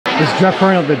This is Jeff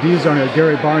Curran of the D Zone at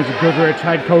Gary Barnes at Goodrich.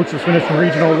 Head coach just finished a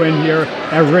regional win here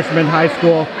at Richmond High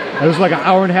School. It was like an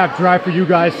hour-and-a-half drive for you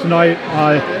guys tonight.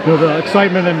 The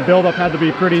excitement and build-up had to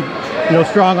be pretty,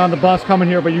 strong on the bus coming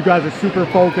here, but you guys are super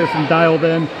focused and dialed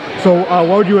in. So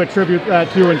what would you attribute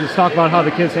that to, and just talk about how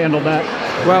the kids handled that?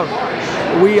 Well,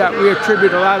 we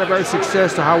attribute a lot of our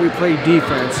success to how we play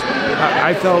defense.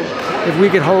 I felt if we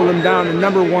could hold them down, and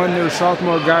number one, their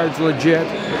sophomore guard's legit.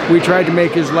 We tried to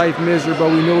make his life miserable.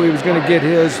 We knew he was going to get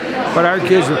his, but our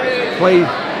kids played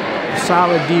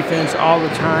solid defense all the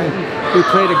time. We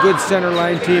played a good center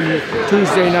line team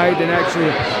Tuesday night and actually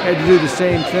had to do the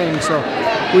same thing. So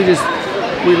we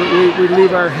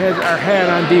leave our head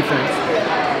on defense.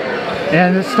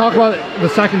 And let's talk about the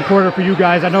second quarter for you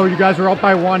guys. I know you guys were up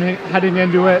by one heading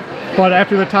into it, but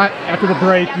after the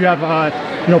break, you have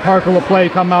Parker LaPlay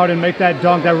come out and make that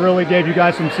dunk that really gave you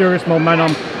guys some serious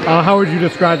momentum. How would you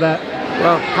describe that?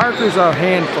 Well, Parker's a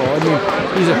handful. I mean,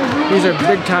 he's a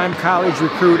big-time college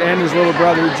recruit, and his little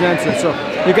brother Jensen. So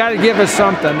you got to give us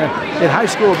something. In high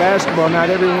school basketball, not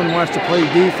everyone wants to play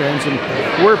defense, and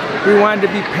we wanted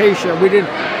to be patient.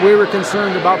 We were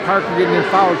concerned about Parker getting in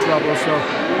foul trouble, so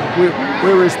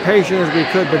we were as patient as we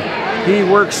could. But he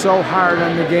worked so hard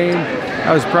on the game.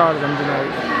 I was proud of him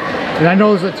tonight. And I know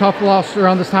it was a tough loss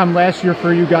around this time last year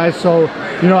for you guys. So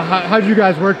how did you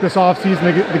guys work this off season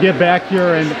to get back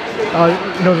here, and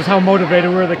just how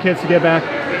motivated were the kids to get back?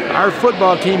 Our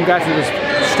football team got to the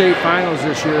state finals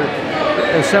this year,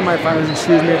 semifinals,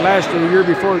 excuse me. Last year, the year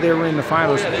before, they were in the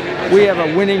finals. We have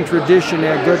a winning tradition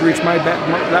at Goodrich. We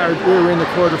were in the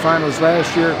quarterfinals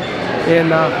last year,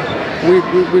 and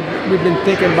we've been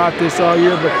thinking about this all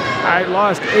year. But I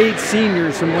lost 8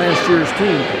 seniors from last year's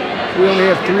team. We only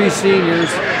have 3 seniors.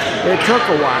 It took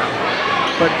a while,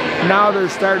 but now they're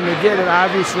starting to get it.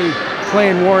 Obviously,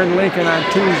 playing Warren Lincoln on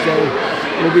Tuesday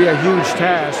will be a huge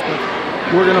task,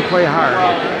 but we're going to play hard.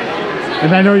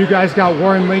 And I know you guys got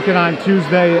Warren Lincoln on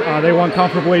Tuesday. They won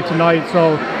comfortably tonight.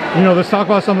 So, let's talk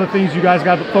about some of the things you guys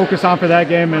got to focus on for that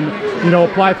game, and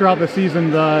apply throughout the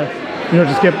season to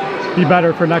just be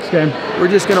better for next game. We're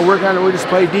just going to work on it. We'll just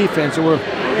play defense, and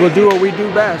we'll do what we do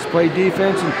best: play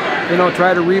defense and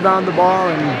try to rebound the ball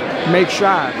and make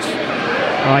shots.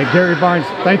 All right, Gary Barnes,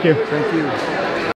 thank you. Thank you.